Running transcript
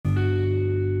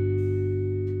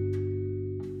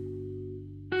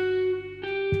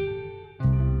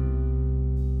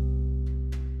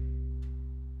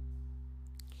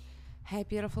Hi,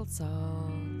 beautiful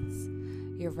souls.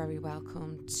 You're very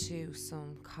welcome to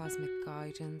some cosmic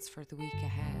guidance for the week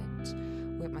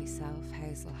ahead with myself,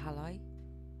 Hazel Halley.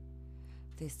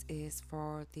 This is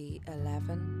for the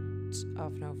 11th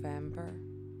of November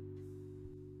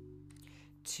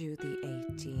to the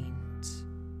 18th.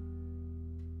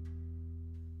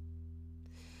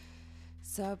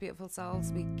 So, beautiful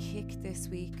souls, we kick this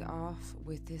week off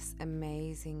with this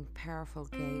amazing, powerful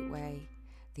gateway,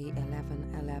 the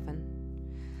 1111,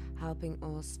 helping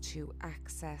us to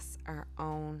access our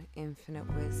own infinite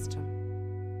wisdom,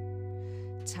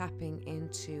 tapping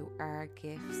into our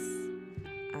gifts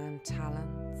and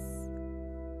talents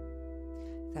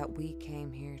that we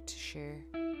came here to share,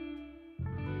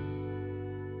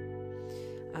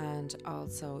 and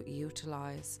also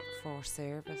utilize for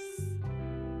service.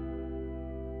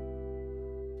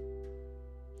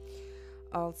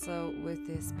 Also, with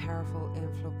this powerful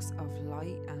influx of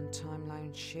light and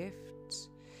timeline shift,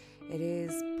 it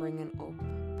is bringing up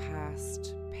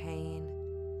past pain,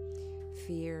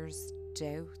 fears,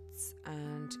 doubts,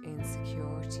 and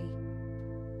insecurity.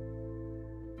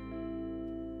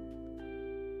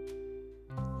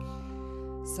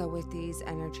 So with these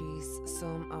energies,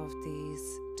 some of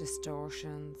these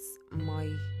distortions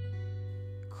might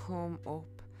come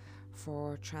up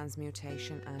for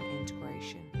transmutation and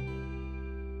integration.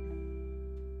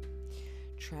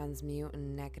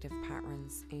 Transmuting negative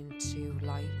patterns into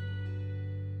light.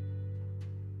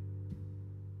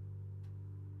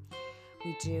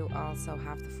 We do also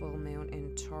have the full moon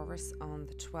in Taurus on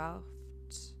the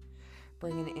 12th,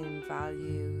 bringing in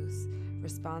values,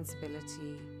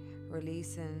 responsibility,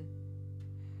 releasing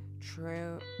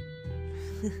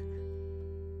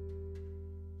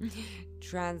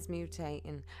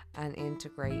transmutating and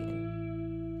integrating.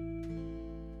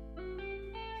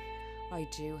 I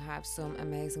do have some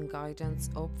amazing guidance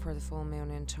up for the full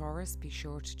moon in Taurus. Be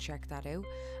sure to check that out.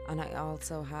 And I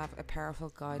also have a powerful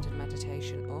guided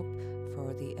meditation up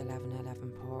for the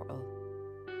 1111 portal.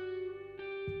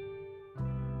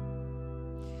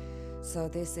 So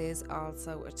this is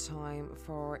also a time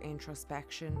for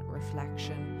introspection,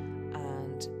 reflection,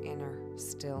 and inner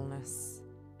stillness.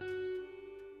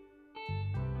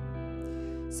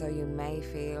 So you may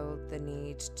feel the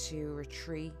need to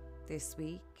retreat this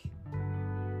week.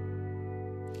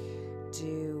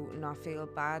 Do not feel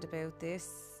bad about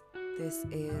this. This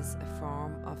is a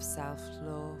form of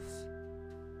self-love.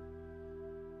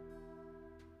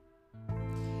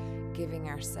 Giving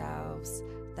ourselves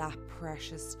that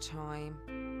precious time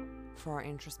for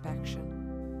introspection.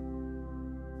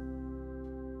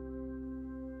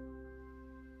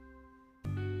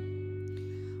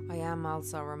 I am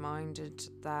also reminded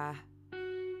that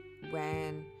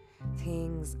when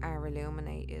things are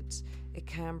illuminated, it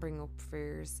can bring up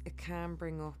fears, it can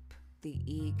bring up the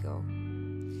ego,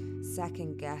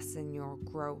 second guessing your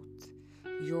growth,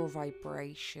 your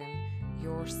vibration,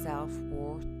 your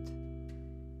self-worth.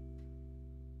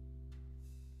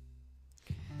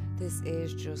 This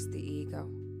is just the ego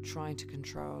trying to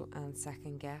control and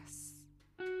second guess.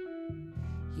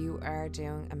 You are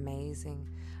doing amazing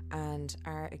and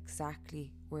are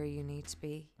exactly where you need to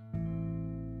be.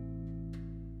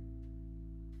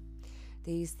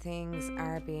 These things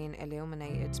are being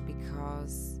illuminated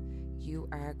because you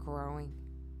are growing,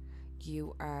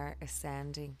 you are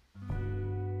ascending,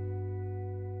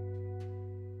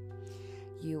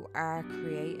 you are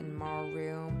creating more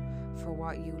room for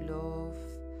what you love,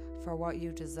 for what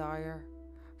you desire,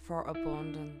 for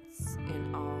abundance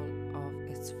in all of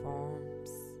its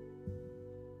forms.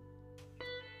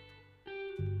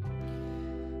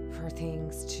 For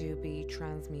things to be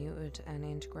transmuted and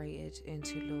integrated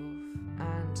into love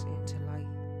and into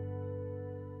light.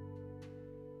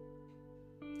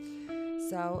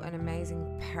 So an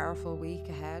amazing, powerful week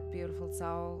ahead, beautiful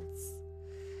souls.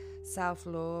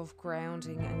 Self-love,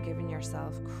 grounding, and giving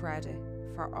yourself credit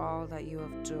for all that you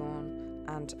have done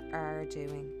and are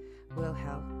doing will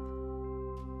help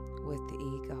with the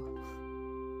ego.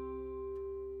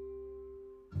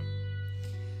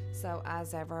 So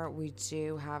as ever, we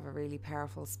do have a really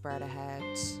powerful spread ahead,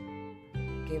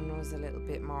 giving us a little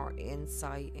bit more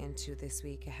insight into this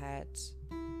week ahead.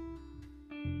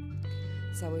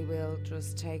 So we will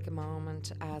just take a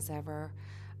moment as ever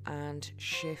and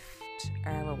shift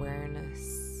our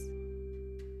awareness.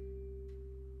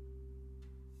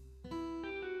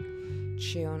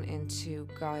 Tune into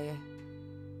Gaia.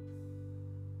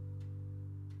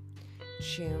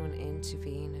 Tune into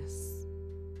Venus.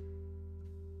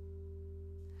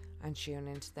 And tune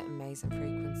into the amazing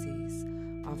frequencies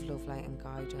of love, light and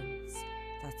guidance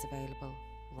that's available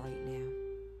right now.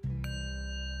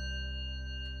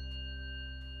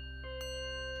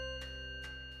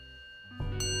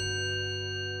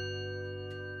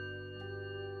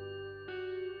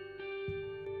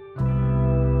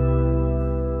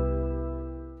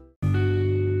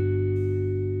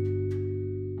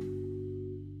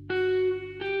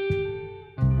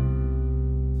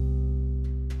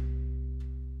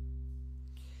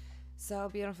 So,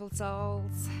 beautiful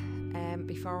souls,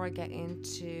 before I get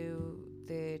into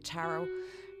the tarot,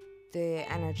 the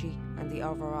energy and the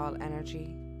overall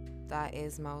energy that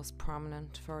is most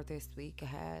prominent for this week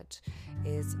ahead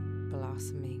is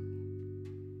blossoming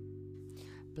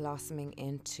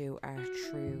into our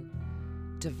true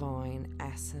divine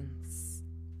essence.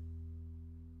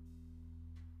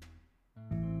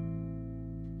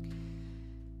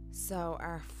 So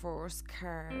our first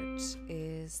card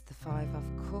is the Five of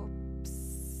Cups.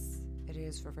 It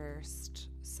is reversed.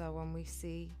 So when we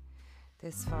see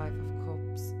this Five of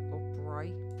Cups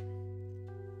upright,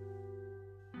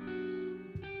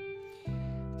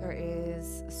 there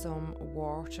is some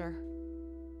water,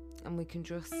 and we can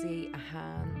just see a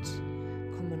hand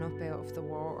coming up out of the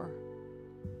water.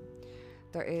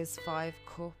 There is 5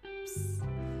 cups.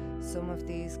 Some of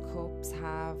these cups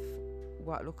have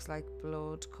what looks like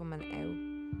blood coming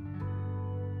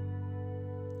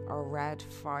out, or red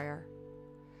fire.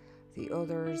 The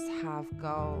others have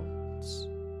gold.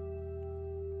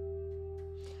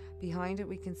 Behind it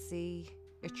we can see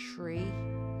a tree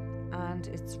and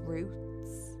its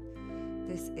roots.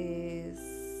 This is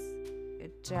a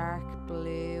dark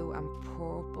blue and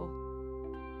purple.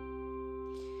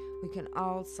 We can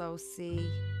also see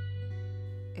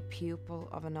a pupil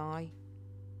of an eye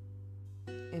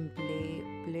in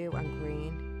blue and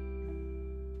green.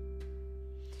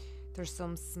 There's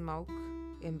some smoke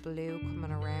in blue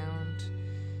coming around,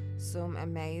 some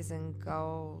amazing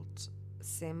gold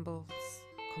symbols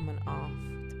coming off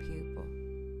the pupil.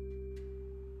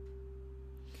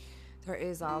 There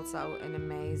is also an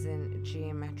amazing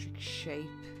geometric shape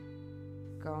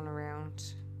going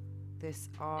around this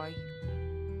eye.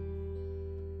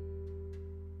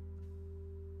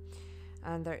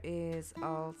 And there is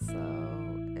also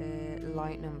a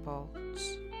lightning bolt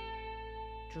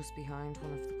just behind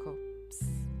one of the cups.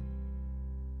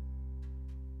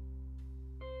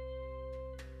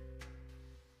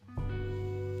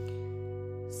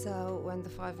 So when the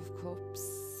Five of Cups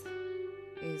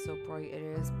is upright,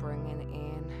 it is bringing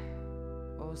in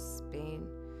us being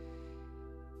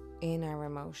in our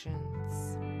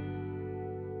emotions,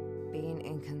 being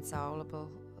inconsolable,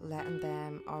 letting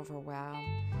them overwhelm,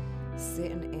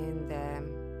 sitting in them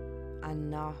and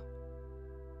not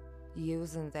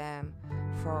using them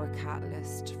for a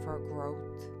catalyst for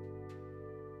growth,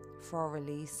 for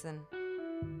releasing,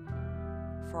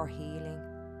 for healing.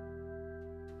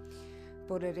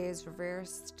 But it is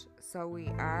reversed, so we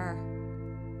are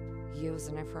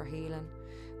using it for healing.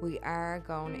 We are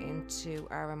going into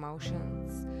our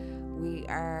emotions. We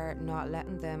are not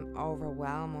letting them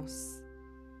overwhelm us.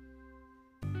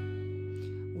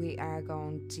 We are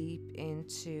going deep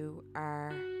into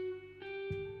our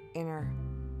inner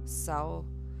soul,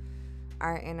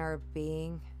 our inner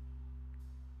being.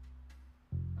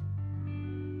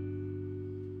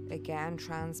 Again,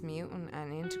 transmuting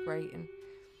and integrating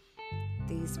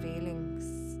these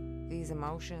feelings, these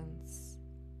emotions,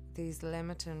 these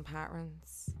limiting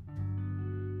patterns.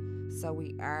 So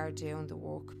we are doing the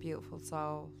work, beautiful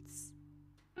souls.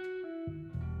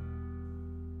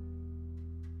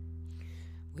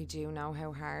 We do know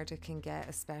how hard it can get,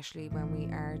 especially when we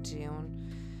are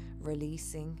doing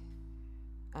releasing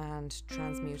and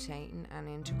transmutating and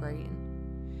integrating.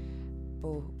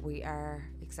 But we are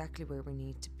exactly where we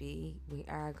need to be. We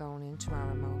are going into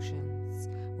our emotions.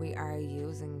 We are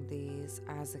using these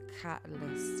as a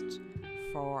catalyst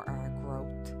for our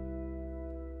growth.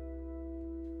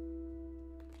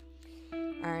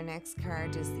 Our next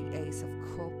card is the Ace of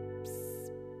Cups.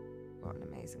 What an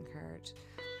amazing card.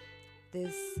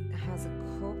 This has a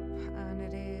cup and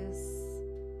it is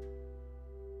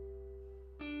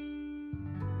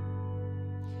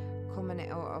coming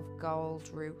out of gold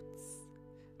roots.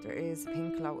 There is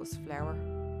pink lotus flower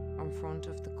on front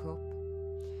of the cup.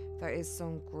 There is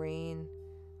some green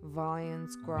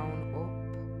vines growing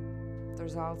up.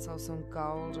 There's also some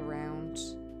gold around.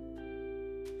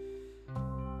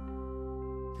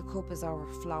 The cup is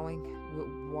overflowing with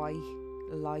white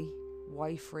light,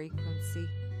 white frequency.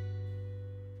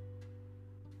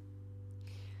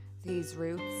 These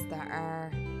roots that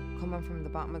are coming from the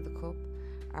bottom of the cup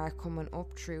are coming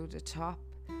up through the top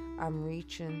and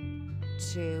reaching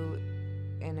to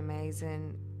an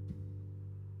amazing,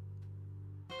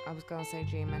 I was going to say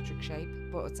geometric shape,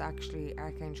 but it's actually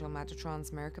Archangel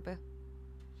Metatron's Merkaba.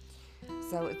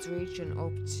 So it's reaching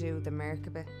up to the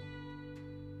Merkaba.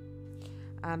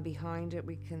 And behind it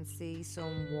we can see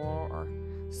some water,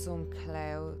 some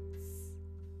clouds,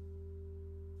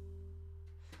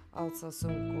 also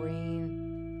some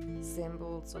green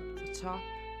symbols up the top.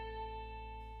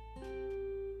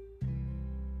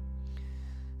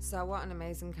 So what an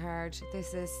amazing card.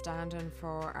 This is standing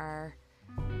for our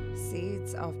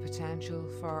seeds of potential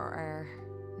for our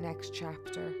next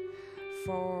chapter,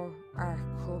 for our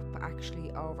cup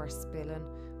actually overspilling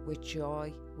with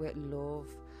joy, with love,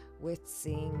 with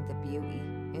seeing the beauty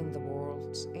in the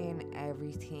world, in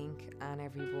everything and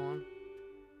everyone.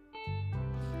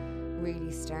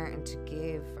 Really starting to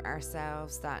give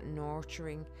ourselves that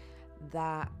nurturing,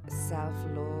 that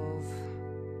self-love,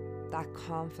 that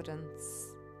confidence,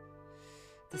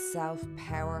 the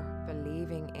self-power,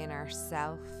 believing in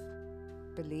ourself,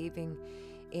 believing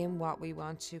in what we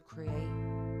want to create,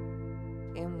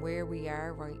 in where we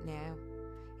are right now,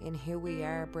 in who we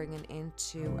are bringing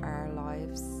into our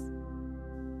lives.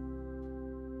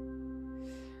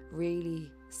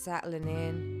 Really settling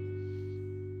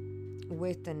in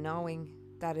with the knowing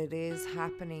that it is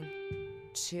happening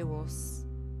to us.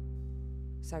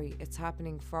 Sorry, it's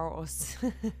happening for us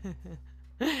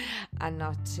and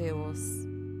not to us.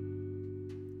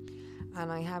 And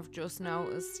I have just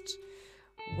noticed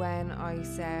when I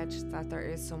said that there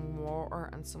is some water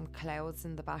and some clouds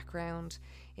in the background,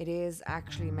 it is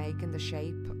actually making the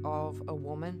shape of a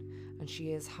woman, and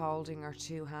she is holding her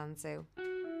two hands out.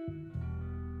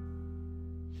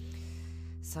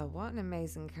 So what an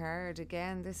amazing card.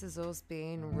 Again, this is us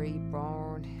being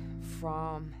reborn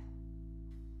from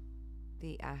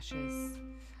the ashes,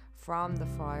 from the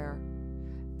fire,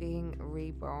 being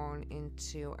reborn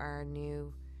into our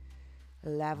new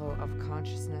level of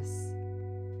consciousness,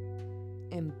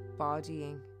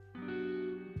 embodying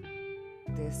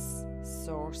this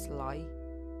source light,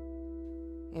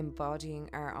 embodying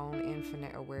our own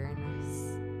infinite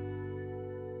awareness.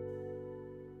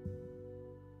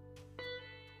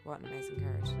 What an amazing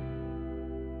card.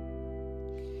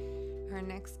 Our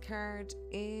next card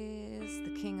is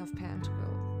the King of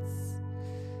Pentacles.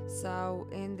 So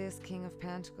in this King of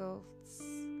Pentacles,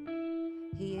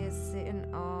 he is sitting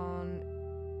on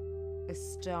a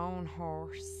stone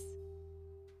horse.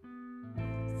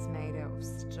 It's made out of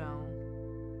stone.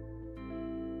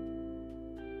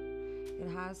 It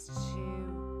has two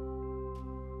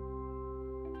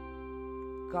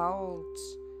gold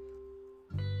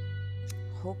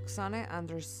hooks on it, and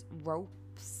there's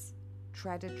ropes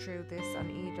threaded through this on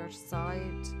either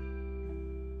side.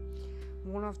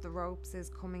 One of the ropes is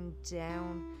coming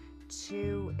down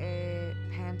to a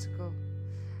pentacle,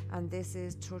 and this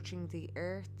is touching the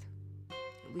earth.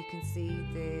 We can see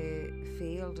the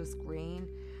field is green,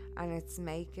 and it's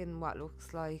making what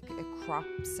looks like a crop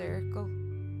circle.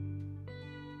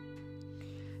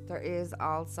 There is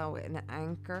also an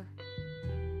anchor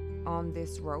on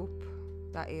this rope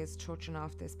that is touching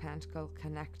off this pentacle,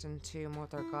 connecting to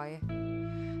Mother Gaia.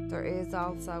 There is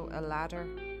also a ladder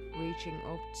reaching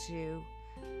up to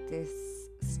this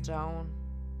stone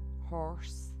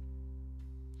horse.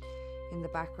 In the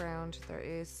background there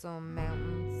is some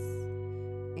mountains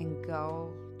in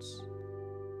gold.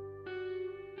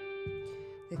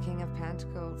 The King of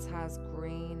Pentacles has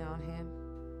green on him.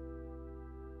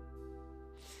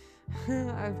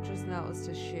 I've just noticed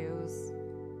his shoes.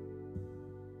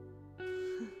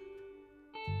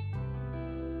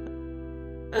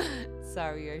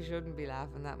 Sorry, I shouldn't be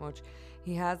laughing that much.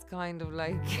 He has kind of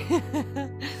like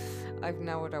I've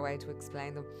no other way to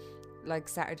explain them, like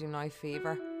Saturday Night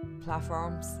Fever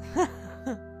platforms.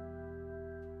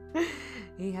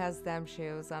 He has them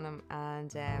shoes on him,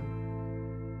 and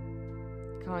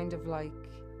kind of like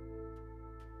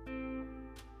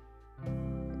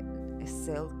a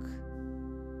silk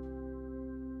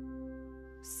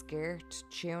skirt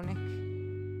tunic.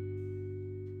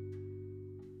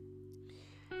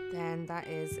 Then that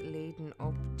is leading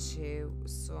up to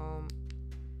some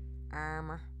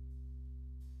armour.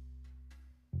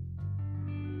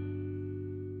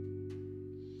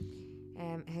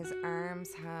 His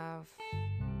arms have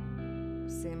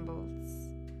symbols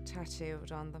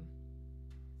tattooed on them.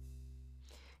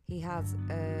 He has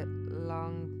a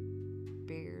long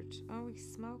beard. Oh,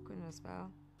 he's smoking as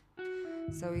well.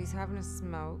 So he's having a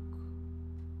smoke.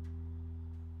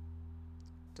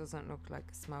 Doesn't look like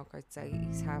a smoke. I'd say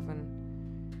he's having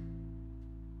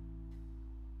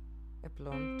a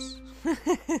blunt.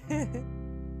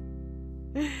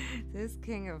 This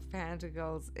King of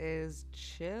Pentacles is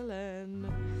chilling.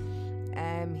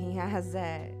 He has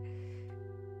a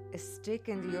stick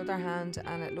in the other hand,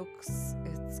 and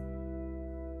it's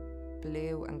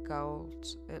blue and gold.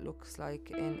 It looks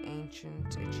like an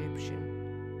ancient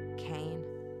Egyptian cane.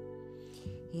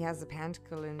 He has a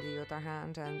pentacle in the other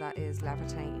hand, and that is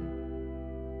levitating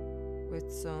with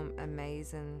some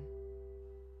amazing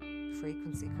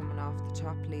frequency coming off the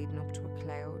top, leading up to a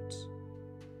cloud.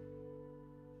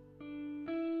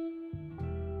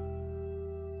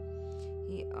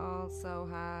 He also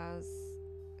has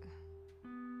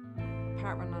a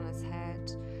pattern on his head,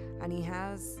 and he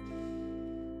has,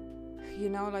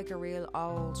 like a real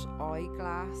old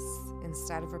eyeglass.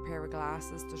 Instead of a pair of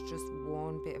glasses, there's just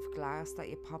one bit of glass that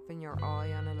you pop in your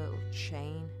eye on a little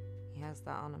chain. He has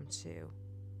that on him too.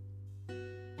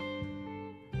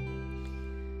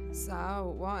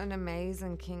 So, what an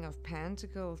amazing King of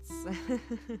Pentacles.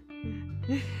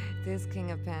 This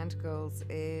King of Pentacles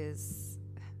is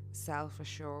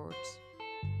self-assured.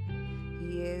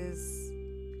 He is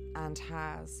and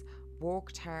has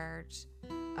worked hard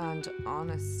and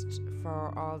honest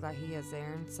for all that he has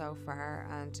earned so far,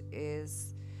 and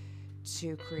is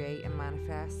to create and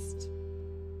manifest.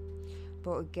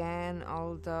 But again,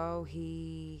 although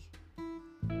he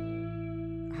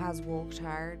has worked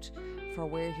hard for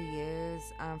where he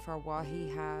is and for what he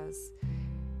has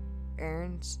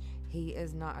earned, he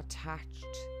is not attached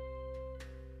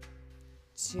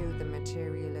to the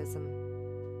materialism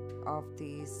of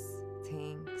these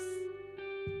things.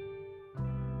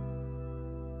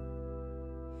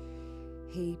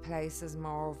 He places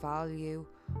more value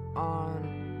on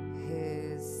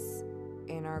his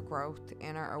inner growth,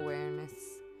 inner awareness,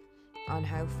 on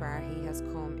how far he has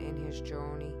come in his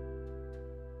journey.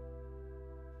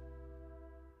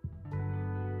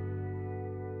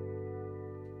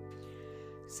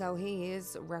 So he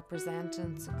is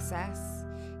representing success.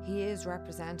 He is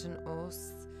representing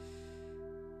us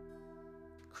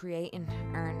creating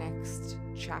our next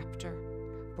chapter,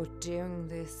 but doing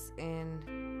this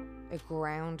in a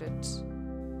grounded,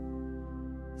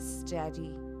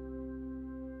 steady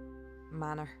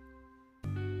manner.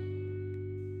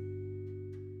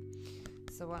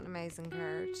 So what an amazing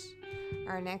card.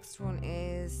 Our next one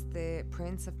is the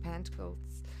Prince of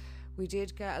Pentacles. We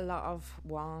did get a lot of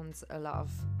wands, a lot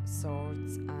of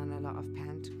swords, and a lot of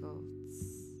pentacles.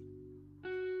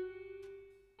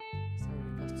 Sorry,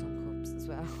 we got some cups as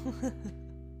well.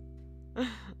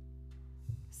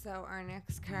 So our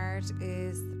next card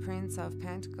is the Prince of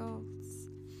Pentacles,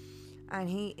 and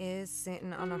he is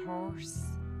sitting on a horse.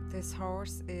 This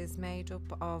horse is made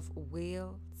up of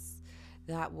wheels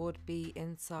that would be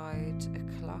inside a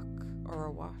clock or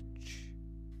a watch.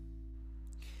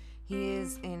 He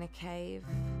is in a cave.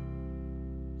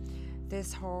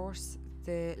 This horse,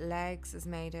 the legs is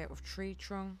made out of tree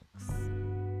trunks.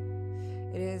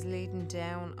 It is leading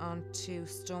down onto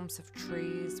stumps of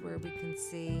trees where we can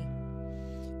see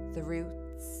the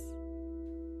roots.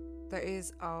 There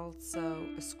is also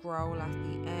a scroll at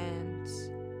the end.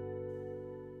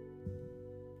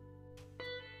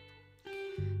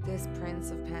 This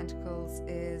Prince of Pentacles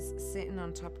is sitting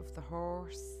on top of the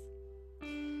horse.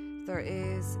 There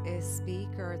is a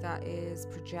speaker that is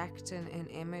projecting an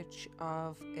image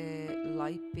of a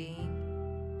light being.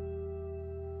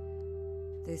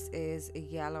 This is a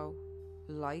yellow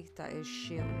light that is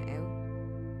shooting out.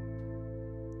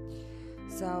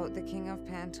 So the King of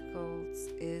Pentacles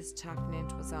is tapping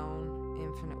into his own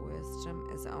infinite wisdom,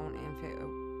 his own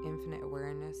infinite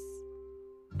awareness.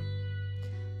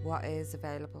 What is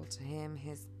available to him,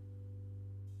 his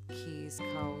keys,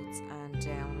 codes, and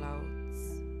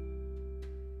downloads.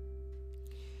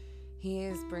 He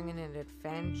is bringing in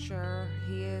adventure.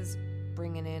 He is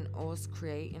bringing in us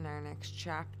creating our next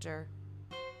chapter.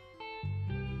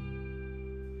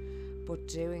 But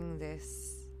doing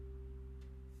this,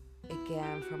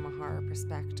 again, from a higher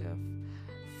perspective,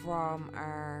 from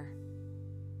our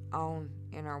own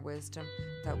inner wisdom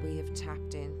that we have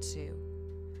tapped into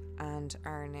and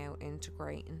are now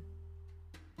integrating.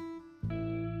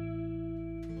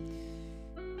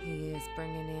 He is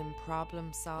bringing in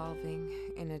problem solving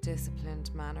in a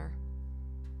disciplined manner,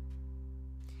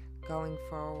 going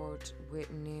forward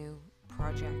with new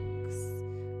projects,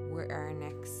 with our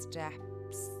next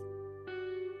steps.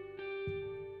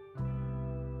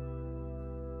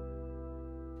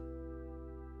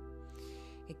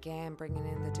 Again, bringing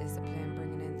in the discipline,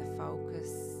 bringing in the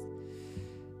focus,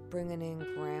 bringing in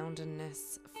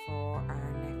groundedness for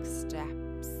our next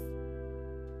steps.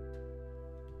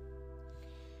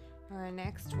 Our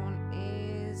next one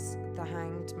is the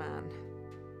Hanged Man.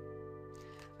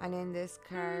 And in this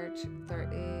card, there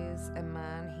is a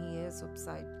man. He is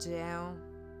upside down.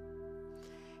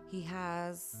 He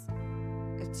has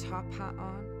a top hat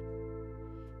on.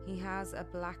 He has a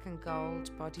black and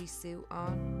gold bodysuit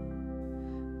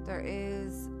on. There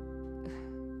is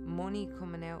money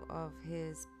coming out of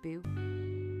his boot.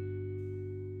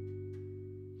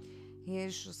 He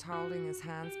is just holding his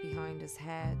hands behind his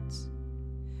head.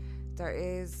 There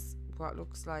is what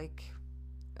looks like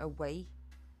a weight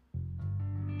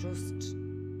just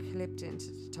clipped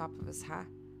into the top of his hat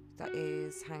that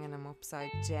is hanging him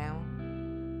upside down.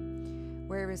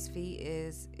 Where his feet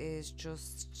is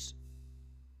just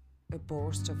a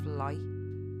burst of light.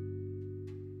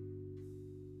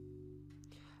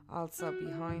 Also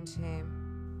behind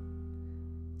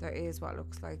him there is what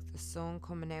looks like the sun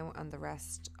coming out, and the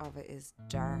rest of it is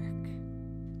dark.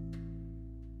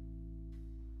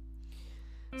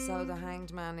 So the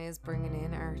Hanged Man is bringing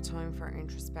in our time for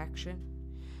introspection,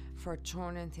 for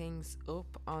turning things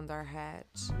up on their head,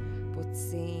 but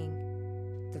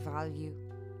seeing the value,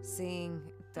 seeing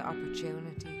the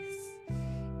opportunities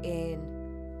in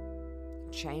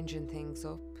changing things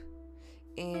up,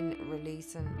 in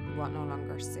releasing what no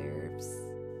longer serves,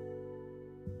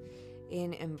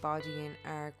 in embodying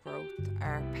our growth,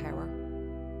 our power.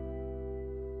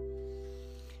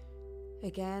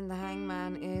 Again, the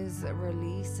Hangman is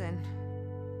releasing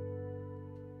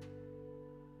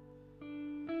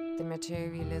the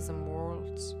materialism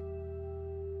world.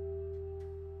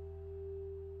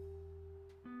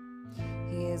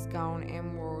 He is going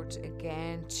inward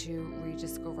again to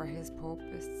rediscover his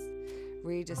purpose,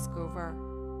 rediscover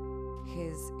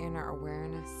his inner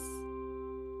awareness.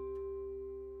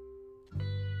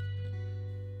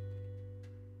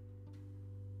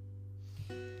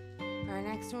 Our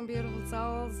next one, beautiful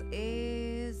souls,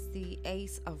 is the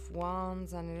Ace of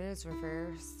Wands, and it is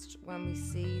reversed. When we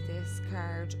see this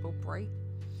card upright,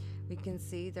 we can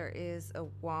see there is a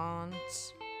wand.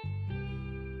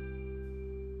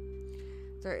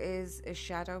 There is a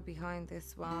shadow behind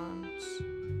this wand.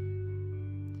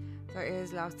 There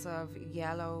is lots of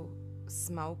yellow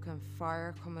smoke and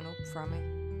fire coming up from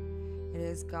it. It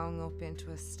is going up into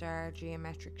a star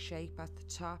geometric shape at the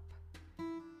top,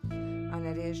 and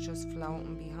it is just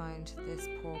floating behind this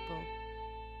purple,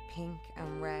 pink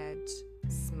and red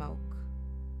smoke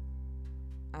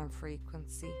and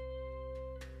frequency.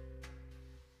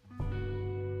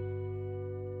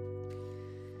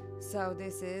 So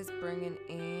this is bringing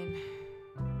in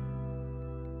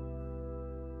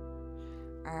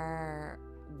our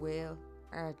will,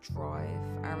 our drive,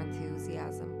 our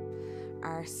enthusiasm,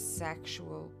 our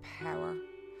sexual power,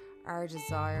 our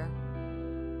desire,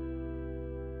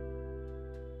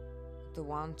 the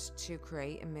want to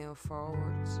create and move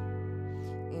forward,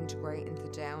 integrating the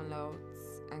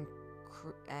downloads and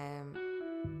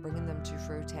bringing them to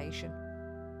fruition,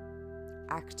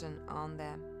 acting on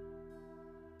them.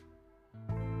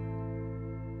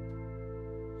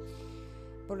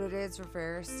 But it is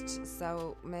reversed,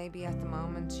 so maybe at the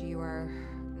moment you are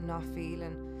not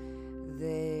feeling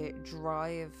the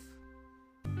drive.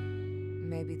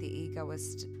 Maybe the ego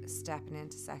is stepping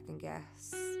into second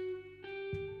guess.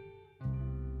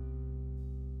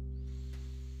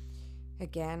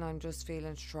 Again, I'm just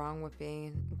feeling strong with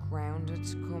being grounded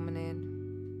coming in.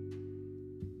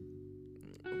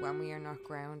 When we are not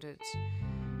grounded,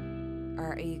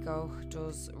 our ego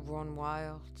does run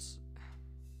wild,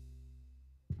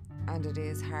 and it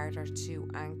is harder to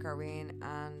anchor in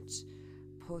and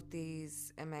put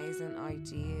these amazing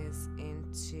ideas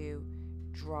into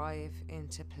drive,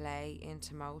 into play,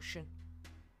 into motion.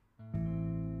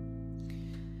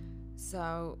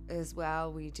 So as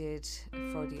well, we did,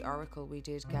 for the oracle, we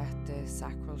did get the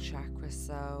sacral chakra.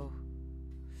 So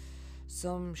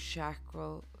some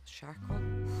chakra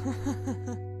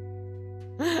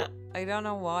I don't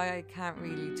know why I can't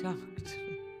really talk.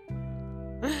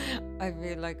 I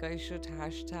feel like I should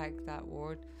hashtag that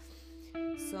word.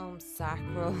 Some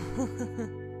sacral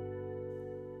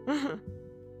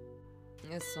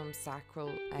some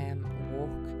sacral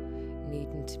work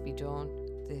needing to be done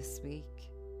this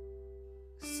week.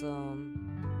 Some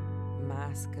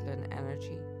masculine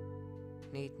energy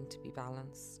needing to be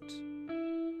balanced,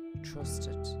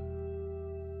 trusted.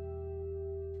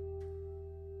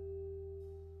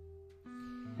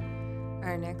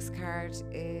 Our next card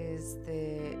is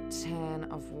the Ten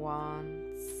of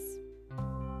Wands,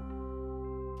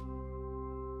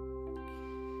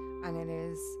 and it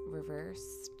is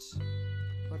reversed,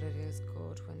 but it is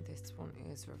good when this one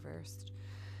is reversed.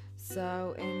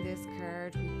 So in this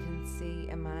card we can see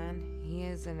a man. He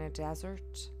is in a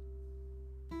desert.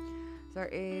 There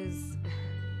is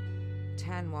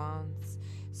 10 wands.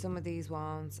 Some of these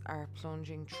wands are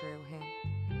plunging through him.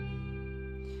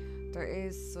 There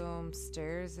is some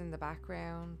stairs in the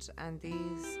background, and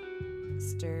these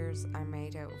stairs are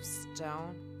made out of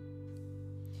stone.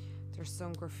 There's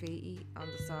some graffiti on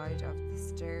the side of the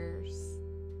stairs.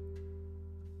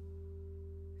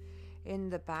 In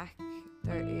the back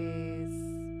there is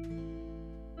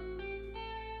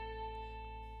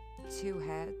 2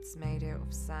 heads made out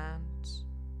of sand.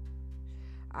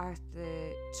 At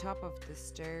the top of the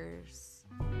stairs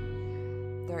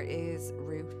there is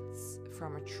roots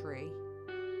from a tree.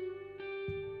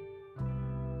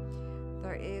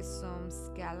 There is some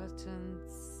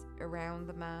skeletons around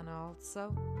the man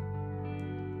also.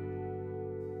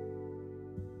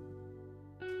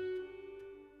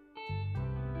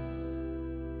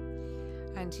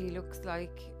 And he looks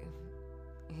like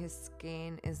his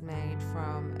skin is made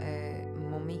from a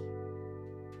mummy,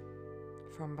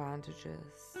 from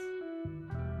bandages.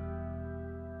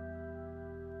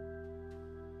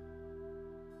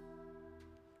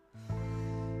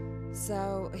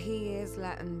 So he is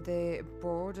letting the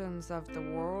burdens of the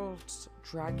world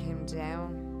drag him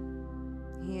down.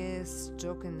 He is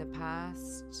stuck in the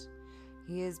past.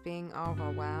 He is being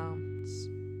overwhelmed.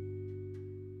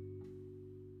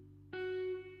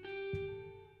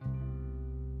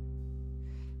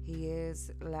 He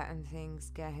is letting things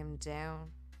get him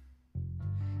down.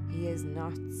 He is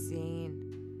not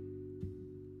seeing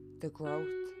the growth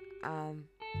and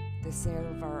the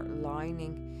silver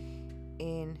lining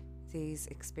in these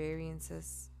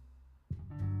experiences.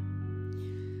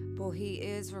 But he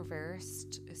is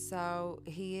reversed, so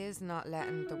he is not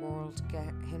letting the world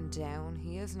get him down.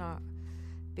 He is not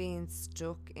being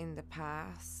stuck in the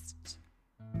past.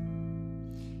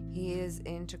 He is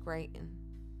integrating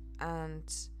and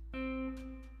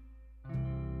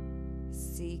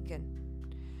seeking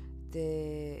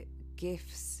the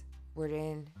gifts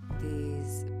within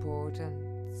these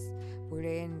burdens,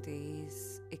 within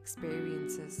these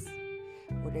experiences,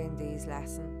 within these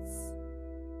lessons.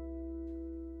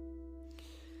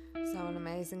 So an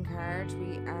amazing card.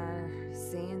 We are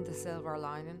seeing the silver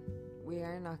lining. We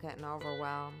are not getting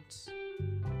overwhelmed.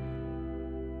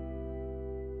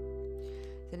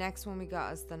 The next one we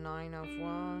got is the Nine of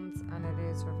Wands, and it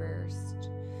is reversed.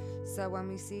 So when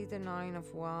we see the Nine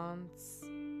of Wands,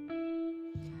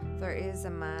 there is a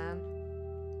man.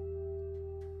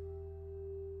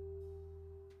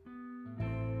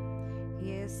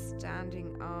 He is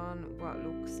standing on what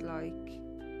looks like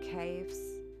caves.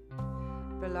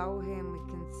 Below him we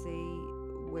can see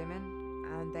women,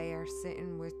 and they are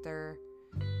sitting with their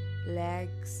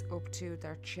legs up to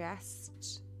their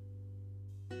chest.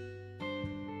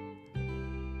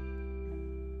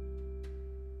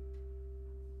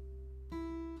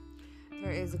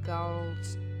 There is a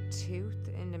gold tooth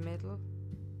in the middle.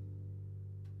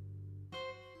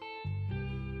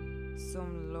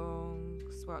 Some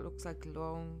lungs, what looks like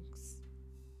lungs,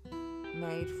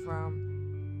 made from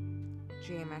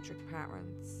geometric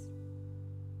patterns.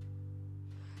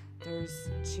 There's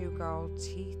 2 gold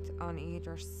teeth on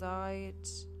either side.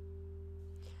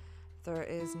 There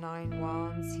is 9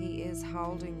 wands. He is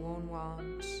holding 1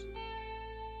 wand.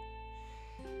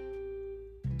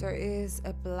 There is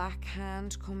a black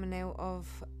hand coming out of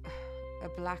a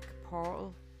black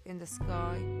portal in the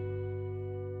sky,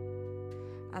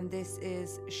 and this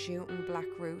is shooting black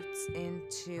roots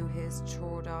into his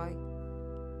third eye.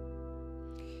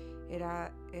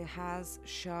 It has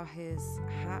shot his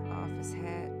hat off his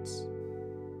head.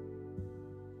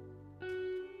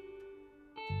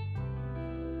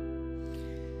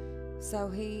 So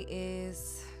he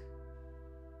is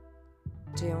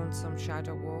doing some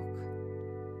shadow work.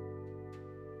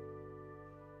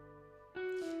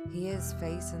 He is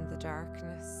facing the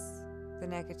darkness, the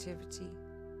negativity.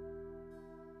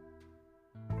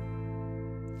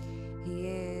 He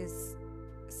is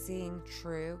seeing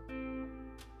true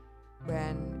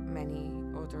when many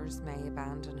others may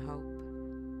abandon hope.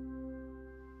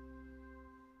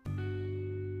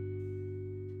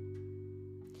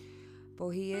 But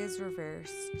he is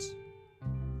reversed.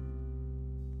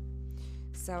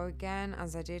 So again,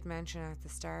 as I did mention at the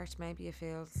start, maybe it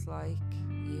feels like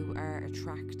you are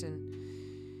attracting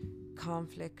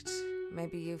conflict.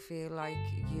 Maybe you feel like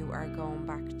you are going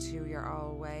back to your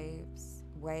old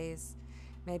ways.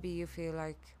 Maybe you feel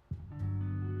like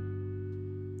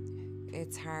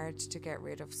it's hard to get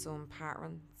rid of some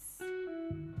patterns.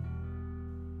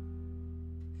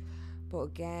 But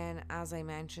again, as I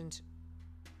mentioned,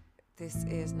 this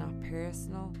is not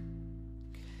personal.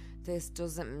 This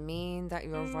doesn't mean that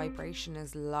your vibration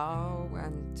is low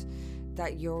and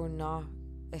that you're not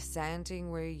ascending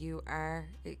where you are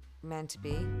meant to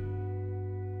be.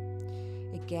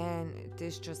 Again,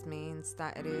 this just means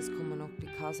that it is coming up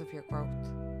because of your growth,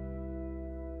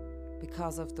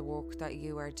 because of the work that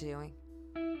you are doing.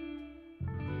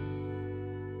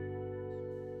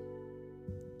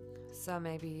 So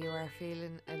maybe you are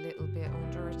feeling a little bit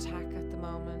under attack at the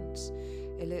moment,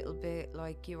 a little bit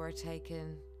like you are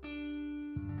taking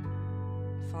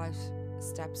 5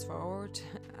 steps forward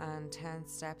and 10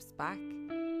 steps back.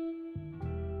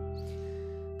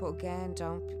 But again,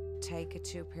 don't take it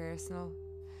too personal.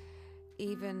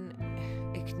 Even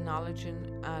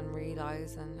acknowledging and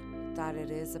realizing that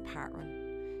it is a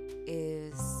pattern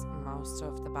is most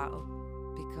of the battle,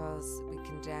 because we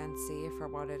can then see it for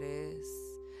what it is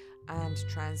and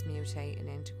transmutate and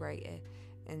integrate it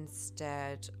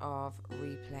instead of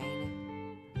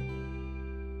replaying it.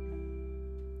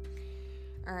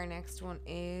 Our next one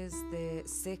is the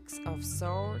Six of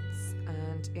Swords,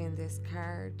 and in this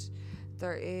card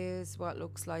there is what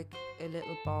looks like a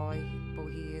little boy,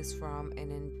 but he is from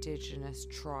an indigenous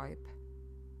tribe.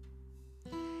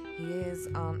 He is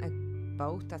on a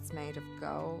boat that's made of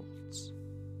gold.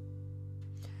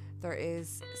 There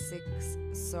is 6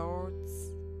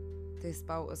 swords. This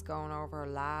boat is going over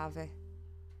lava.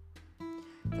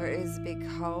 There is a big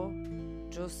hole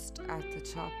just at the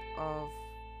top of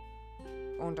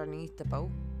underneath the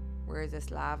boat where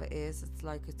this lava is. It's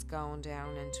like it's going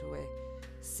down into a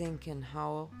sinking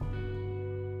hole.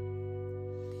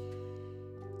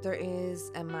 There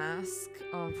is a mask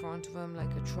on front of him,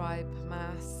 like a tribe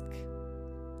mask,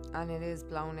 and it is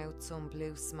blowing out some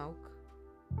blue smoke,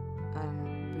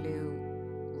 and blue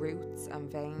roots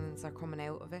and veins are coming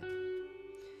out of it.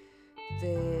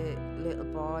 The little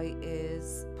boy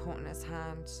is putting his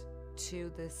hand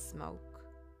to this smoke.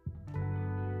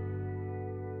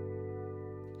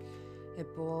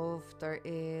 Above there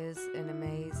is an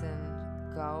amazing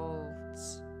gold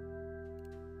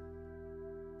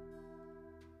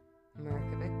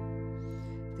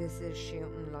Merkabah. This is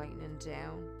shooting lightning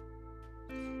down,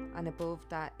 and above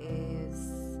that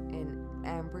is an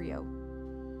embryo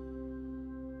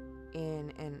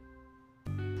in a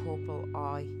purple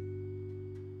eye.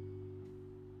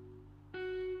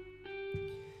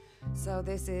 So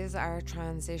this is our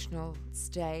transitional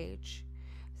stage.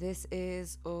 This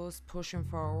is us pushing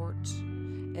forward,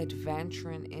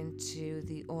 adventuring into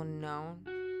the unknown,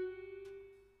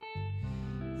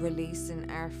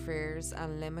 releasing our fears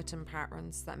and limiting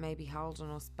patterns that may be holding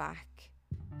us back.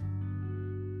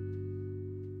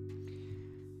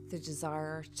 The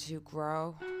desire to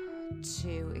grow,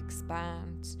 to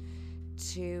expand,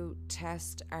 to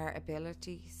test our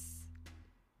abilities,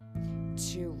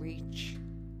 to reach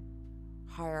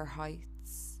higher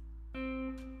heights.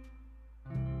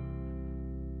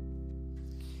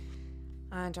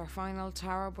 And our final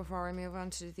tarot before I move on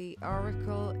to the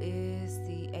oracle is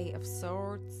the 8 of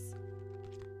Swords.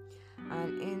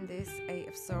 And in this 8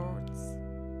 of Swords,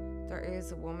 there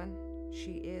is a woman.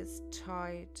 She is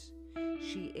tied.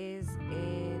 She is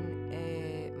in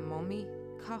a mummy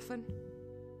coffin.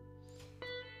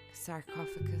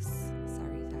 Sarcophagus.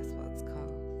 Sorry, that's what it's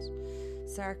called.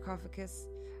 Sarcophagus.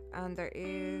 And there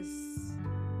is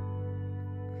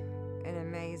an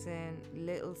amazing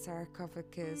little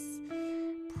sarcophagus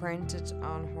printed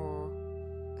on her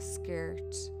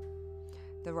skirt.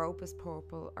 The rope is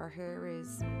purple, her hair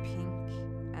is pink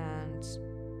and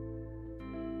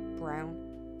brown.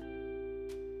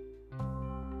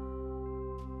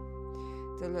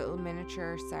 The little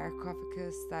miniature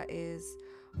sarcophagus that is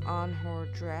on her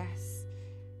dress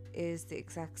is the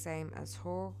exact same as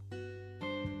her.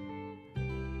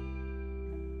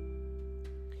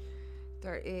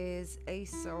 There is a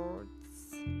swords.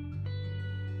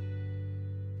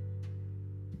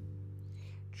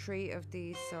 3 of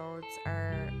these swords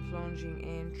are plunging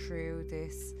in through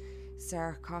this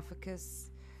sarcophagus,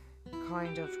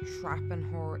 kind of trapping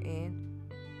her in.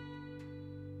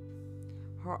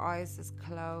 Her eyes is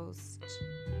closed.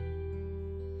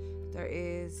 There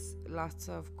is lots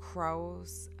of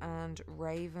crows and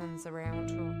ravens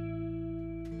around her.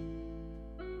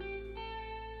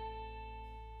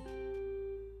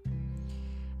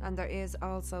 And there is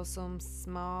also some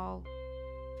small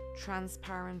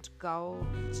transparent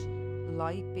gold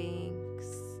light beings.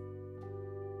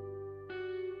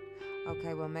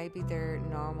 Okay, well maybe they're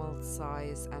normal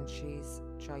size and she's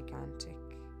gigantic.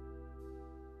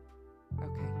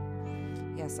 Okay,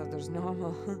 yeah, so there's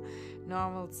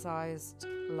normal sized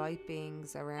light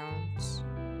beings around,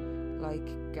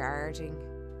 like guarding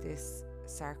this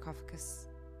sarcophagus.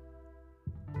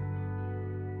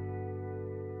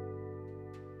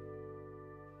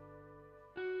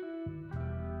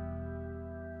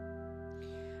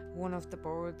 One of the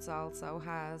birds also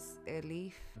has a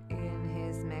leaf in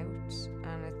his mouth,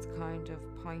 and it's kind of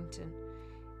pointing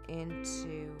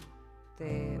into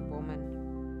the woman.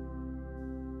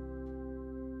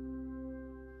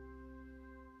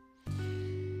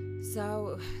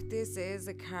 So this is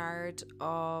a card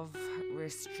of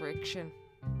restriction,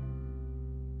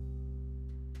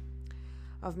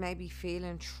 of maybe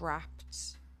feeling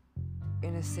trapped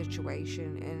in a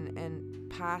situation, in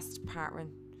past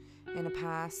pattern, in a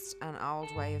past and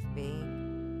old way of being,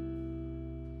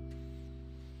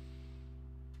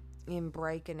 in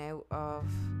breaking out of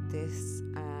this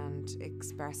and and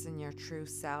expressing your true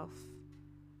self.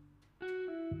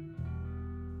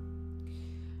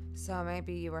 So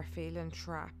maybe you are feeling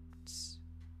trapped,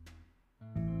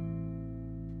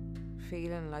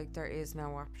 feeling like there is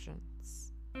no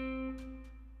options.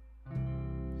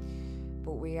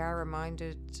 But we are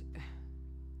reminded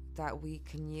that we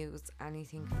can use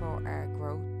anything for our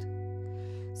growth.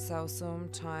 So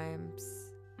sometimes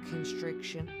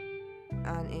constriction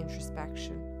and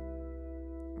introspection,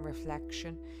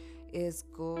 reflection is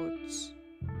good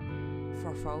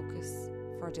for focus,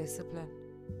 for discipline.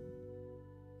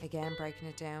 Again, breaking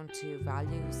it down to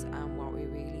values and what we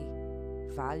really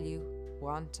value,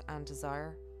 want and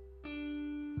desire.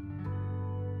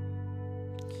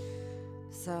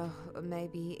 So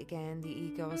maybe again the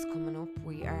ego is coming up.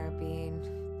 We are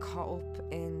being caught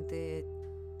up in the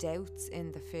doubts,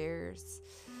 in the fears,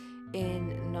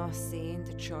 in not seeing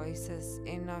the choices,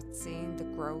 in not seeing the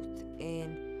growth,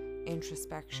 in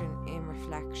introspection, in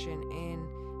reflection, in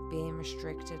being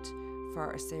restricted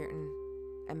for a certain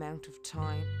amount of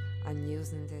time, and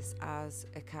using this as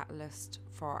a catalyst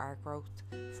for our growth,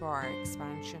 for our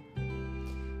expansion.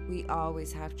 We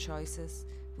always have choices.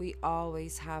 We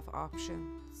always have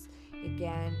options.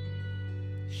 Again,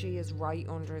 she is right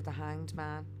under the hanged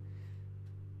man.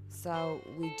 So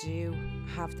we do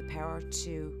have the power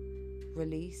to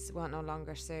release what no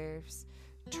longer serves,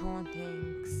 turn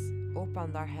things up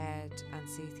on their head and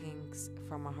see things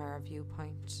from a higher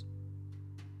viewpoint.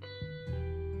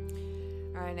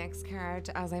 Our next card,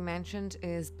 as I mentioned,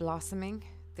 is Blossoming.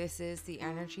 This is the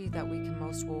energy that we can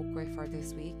most work with for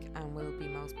this week and will be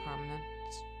most prominent.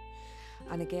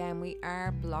 And again, we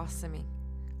are blossoming.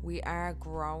 We are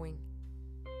growing.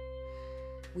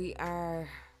 We are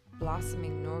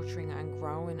blossoming, nurturing and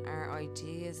growing our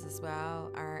ideas as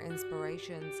well, our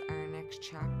inspirations, our next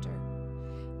chapter.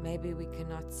 Maybe we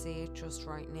cannot see it just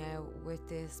right now with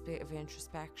this bit of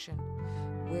introspection,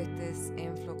 with this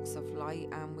influx of light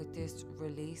and with this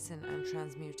releasing and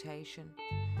transmutation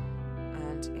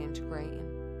and integrating.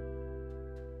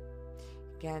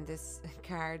 Again, this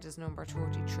card is number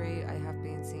 33. I have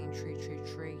been seeing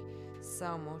 333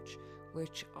 so much,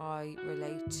 which I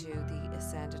relate to the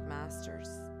Ascended Masters,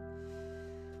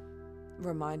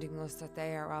 reminding us that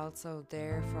they are also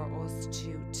there for us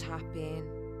to tap in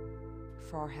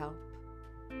for help,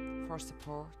 for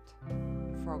support,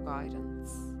 for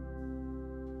guidance.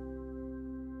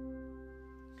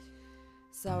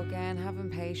 So again, having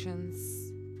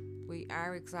patience. We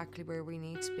are exactly where we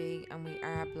need to be and we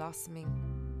are blossoming.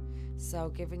 So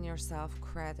giving yourself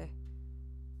credit.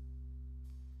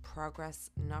 Progress,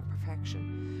 not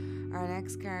perfection. Our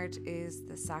next card is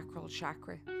the Sacral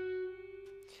Chakra.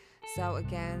 So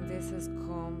again, this has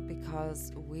come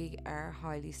because we are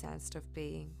highly sensitive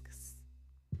beings.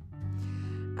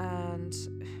 And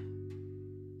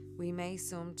we may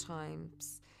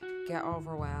sometimes get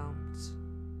overwhelmed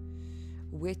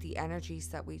with the energies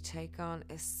that we take on,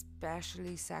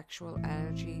 especially sexual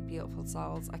energy, beautiful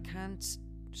souls. I can't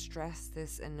stress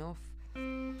this enough.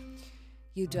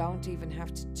 You don't even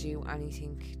have to do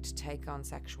anything to take on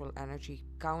sexual energy.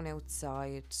 Going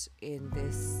outside in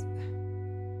this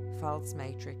false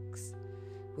matrix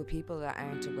with people that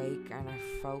aren't awake and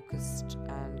are focused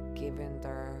and giving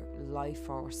their life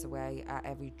force away at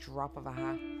every drop of a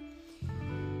hat,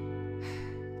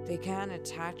 they can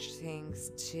attach things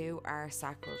to our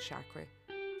sacral chakra,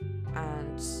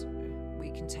 and we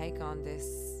can take on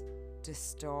this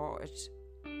distorted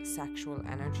sexual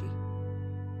energy.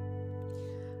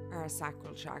 Our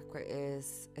sacral chakra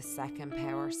is a second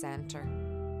power center.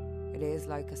 It is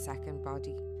like a second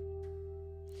body.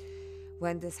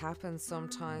 When this happens,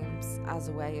 sometimes as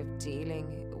a way of dealing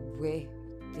with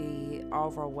the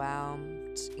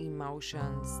overwhelmed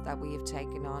emotions that we have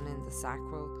taken on in the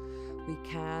sacral, we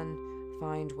can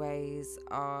find ways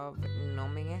of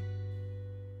numbing it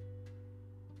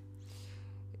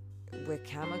with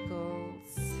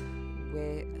chemicals,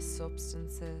 with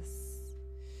substances.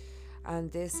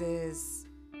 And this is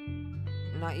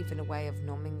not even a way of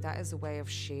numbing, that is a way of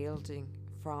shielding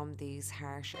from these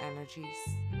harsh energies.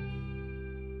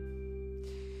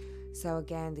 So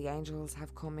again, the angels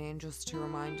have come in just to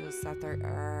remind us that there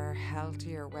are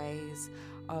healthier ways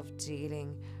of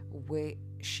dealing with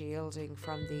shielding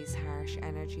from these harsh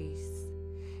energies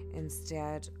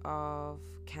instead of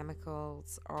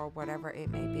chemicals or whatever it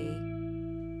may be.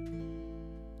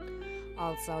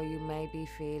 Also, you may be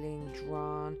feeling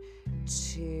drawn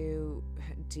to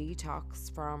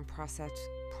detox from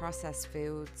processed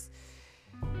foods,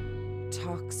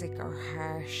 toxic or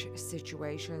harsh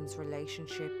situations,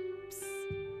 relationships,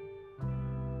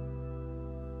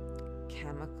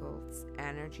 chemicals,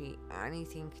 energy,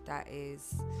 anything that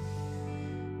is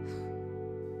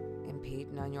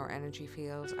impeding on your energy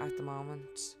field at the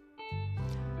moment.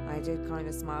 I did kind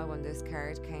of smile when this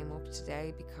card came up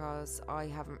today because I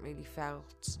haven't really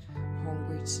felt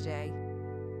hungry today.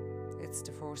 It's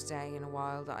the first day in a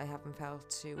while that I haven't felt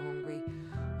too hungry.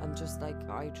 I'm just like,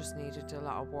 I just needed a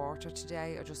lot of water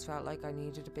today. I just felt like I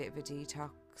needed a bit of a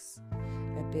detox,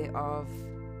 a bit of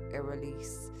a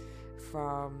release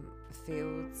from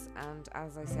foods. And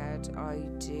as I said, I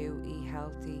do eat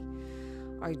healthy.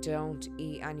 I don't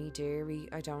eat any dairy.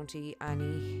 I don't eat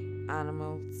any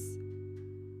animals.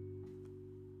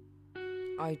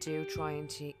 I do try and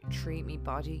treat my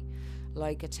body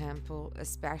like a temple,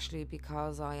 especially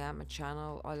because I am a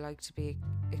channel. I like to be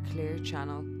a clear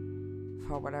channel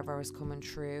for whatever is coming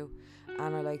through,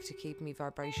 and I like to keep my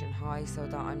vibration high so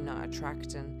that I'm not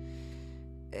attracting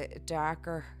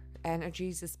darker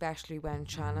energies, especially when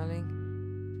channeling.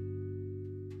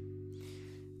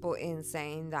 But in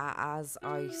saying that, as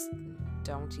I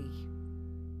don't eat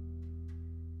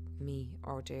meat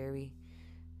or dairy,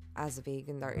 as a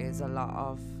vegan there is a lot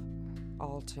of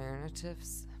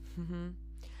alternatives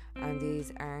and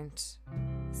these aren't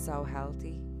so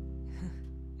healthy.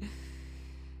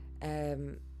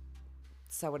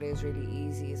 So it is really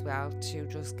easy as well to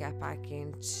just get back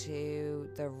into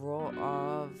the rut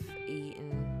of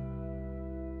eating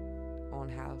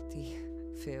unhealthy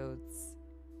foods.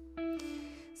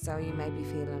 So you may be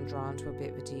feeling drawn to a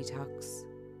bit of a detox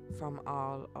from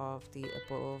all of the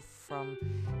above, from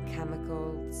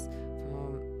chemicals,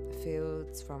 from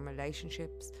foods, from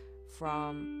relationships,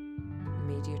 from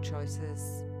media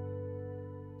choices.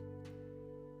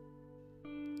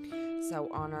 So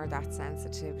honour that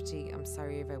sensitivity. I'm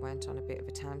sorry if I went on a bit of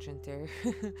a tangent there,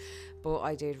 but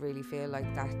I did really feel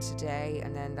like that today.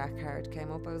 And then that card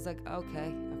came up. I was like,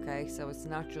 okay, so it's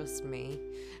not just me.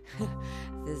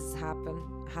 This is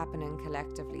happening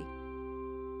collectively.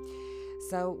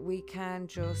 So we can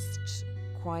just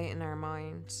quieten our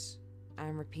mind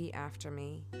and repeat after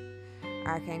me.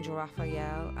 Archangel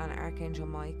Raphael and Archangel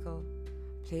Michael,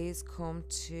 please come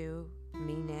to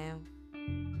me now.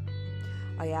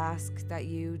 I ask that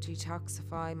you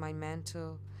detoxify my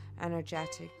mental,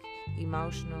 energetic,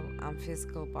 emotional and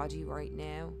physical body right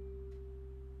now.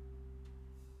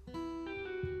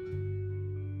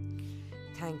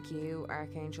 Thank you,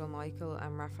 Archangel Michael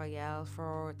and Raphael,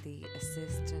 for the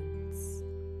assistance.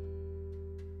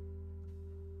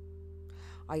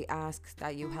 I ask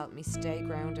that you help me stay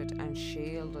grounded and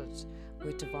shielded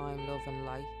with divine love and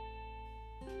light.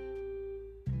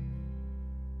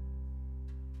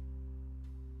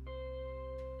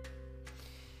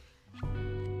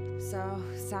 So,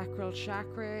 sacral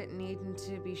chakra needing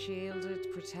to be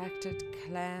shielded, protected,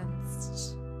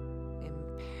 cleansed,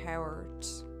 empowered.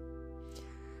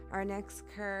 Our next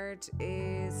card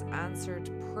is answered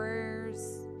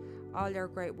prayers. All your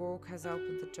great work has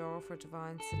opened the door for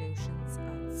divine solutions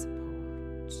and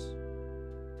support.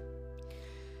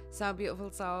 So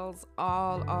beautiful souls,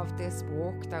 all of this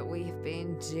work that we've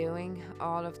been doing,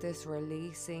 all of this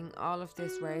releasing, all of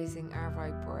this raising our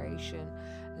vibration,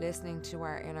 listening to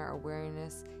our inner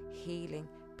awareness, healing,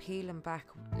 peeling back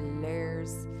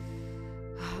layers,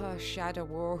 shadow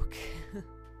work.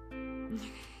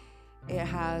 It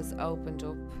has opened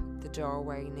up the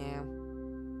doorway now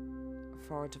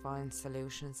for divine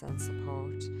solutions and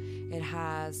support. It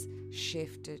has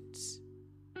shifted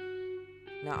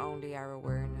not only our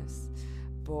awareness,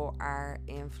 but our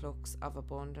influx of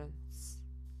abundance,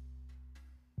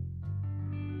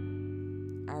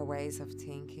 our ways of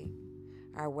thinking,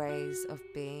 our ways of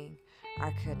being,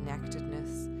 our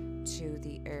connectedness to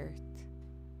the earth,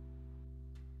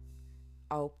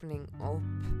 opening up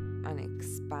and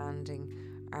expanding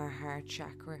our heart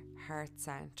chakra, heart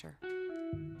center.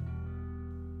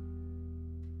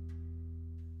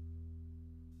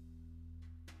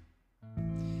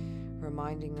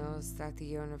 Reminding us that the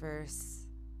universe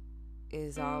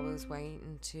is always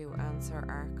waiting to answer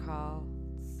our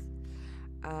calls,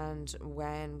 and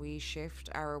when we shift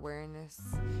our awareness,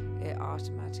 it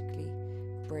automatically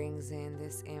brings in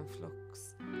this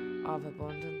influx of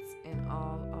abundance in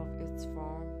all of its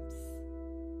forms.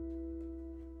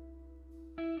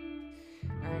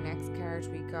 Our next card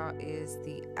we got is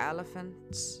the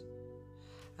Elephant,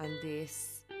 and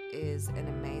this is an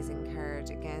amazing card.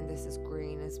 Again, this is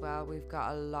green as well. We've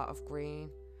got a lot of green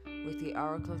with the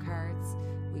oracle cards.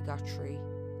 We got 3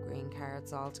 green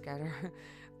cards all together,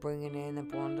 bringing in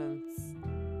abundance.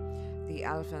 The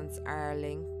elephants are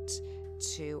linked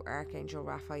to Archangel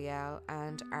Raphael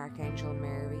and Archangel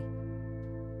Mary.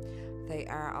 They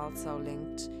are also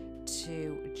linked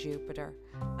to Jupiter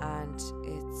and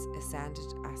its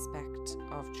ascended aspect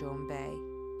of Jumbay.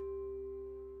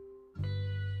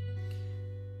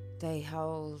 They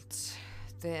hold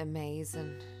the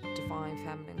amazing divine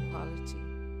feminine quality.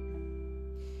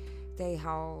 They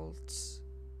hold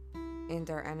in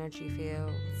their energy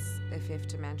fields a fifth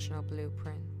dimensional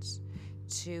blueprint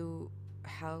to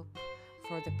help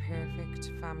for the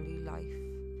perfect family life.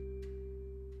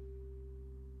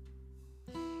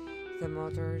 The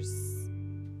mothers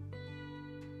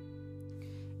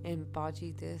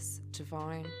embody this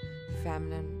divine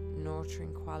feminine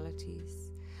nurturing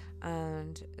qualities,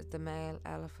 and the male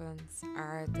elephants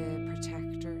are the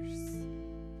protectors.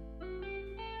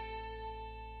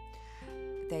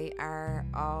 They are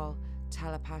all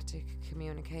telepathic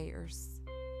communicators.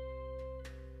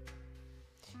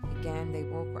 Again, they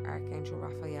work with Archangel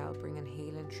Raphael, bringing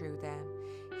healing through them,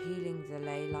 healing the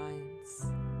ley lines.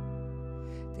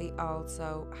 They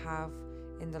also have,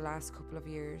 in the last couple of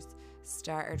years,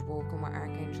 started working with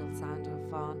Archangel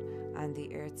Sandalphon and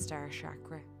the Earth Star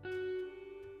Chakra.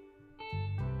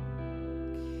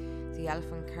 The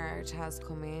Elephant card has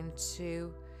come in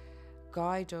to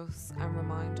guide us and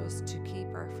remind us to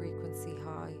keep our frequency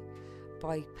high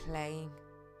by playing,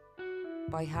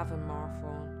 by having more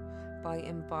fun, by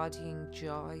embodying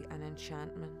joy and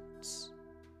enchantment,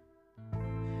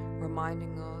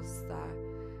 reminding us that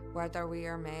whether we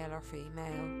are male or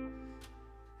female,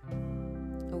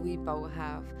 we both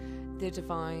have the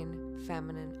divine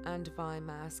feminine and divine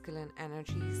masculine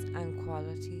energies and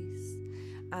qualities,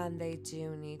 and they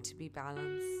do need to be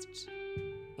balanced,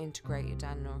 integrated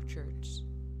and nurtured.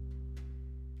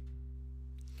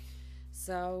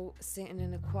 So, sitting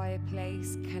in a quiet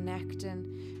place,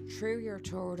 connecting through your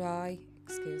third eye,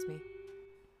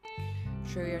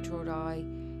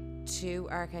 to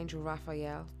Archangel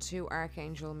Raphael, to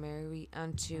Archangel Mary,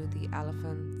 and to the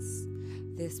elephants.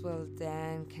 This will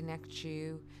then connect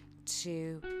you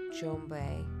to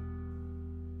Jumbay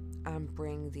and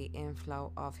bring the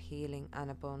inflow of healing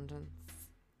and abundance.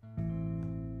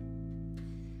 And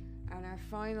our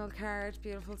final card,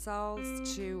 beautiful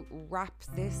souls, to wrap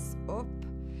this up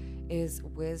is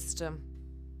wisdom.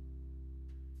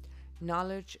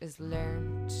 Knowledge is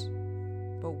learned,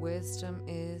 but wisdom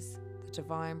is the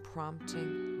divine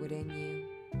prompting within you.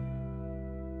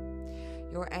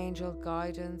 Your angel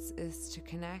guidance is to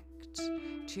connect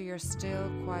to your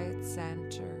still, quiet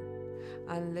center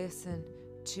and listen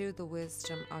to the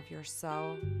wisdom of your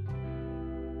soul.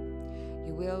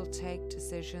 You will take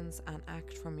decisions and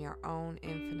act from your own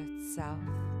infinite self.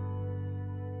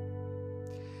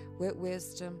 With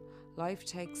wisdom, life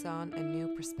takes on a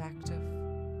new perspective,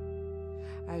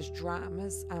 as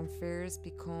dramas and fears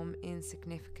become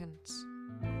insignificant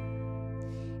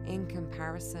in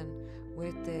comparison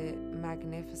with the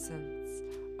magnificence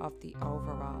of the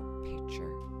overall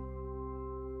picture.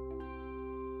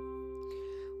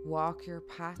 Walk your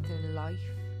path in life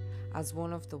as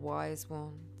one of the wise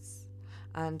ones,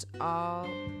 and all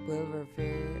will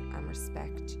revere and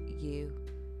respect you.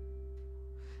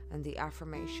 And the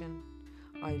affirmation,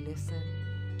 I listen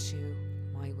to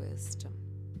my wisdom.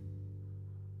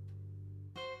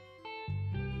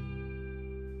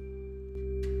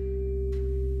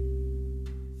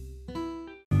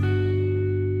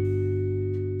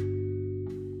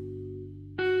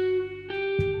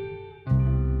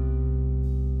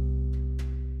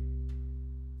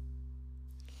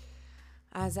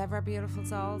 As ever, beautiful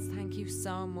souls, thank you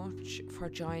so much for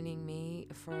joining me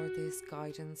for this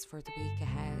guidance for the week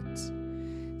ahead.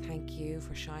 Thank you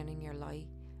for shining your light,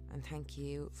 and thank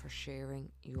you for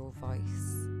sharing your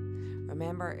voice.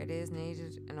 Remember, it is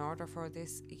needed in order for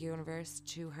this universe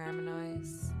to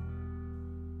harmonize.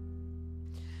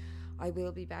 I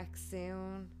will be back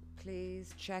soon.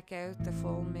 Please check out the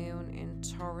full moon in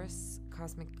Taurus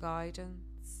cosmic guidance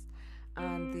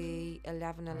and the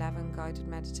 11:11 guided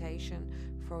meditation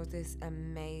for this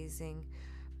amazing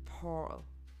portal.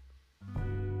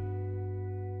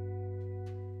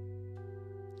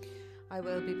 I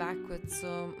will be back with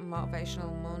some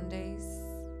motivational Mondays.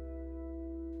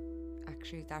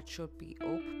 Actually, that should be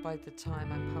up by the time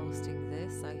I'm posting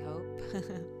this, I hope.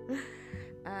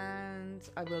 And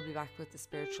I will be back with the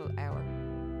spiritual hour.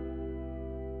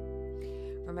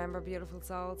 Remember, beautiful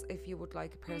souls, if you would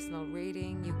like a personal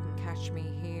reading, you can catch me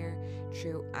here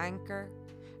through Anchor,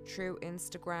 through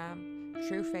Instagram,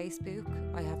 through Facebook.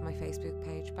 I have my Facebook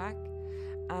page back,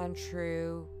 and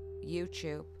through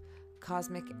YouTube,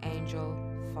 Cosmic Angel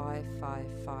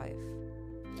 555.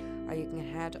 Or you can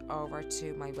head over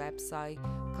to my website,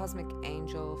 Cosmic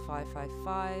Angel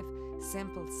 555,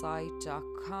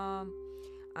 simplesite.com,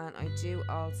 and I do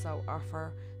also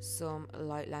offer some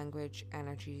light language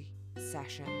energy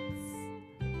sessions.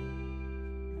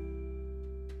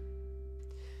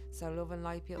 So love and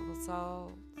light, beautiful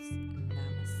souls.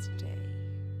 Namaste.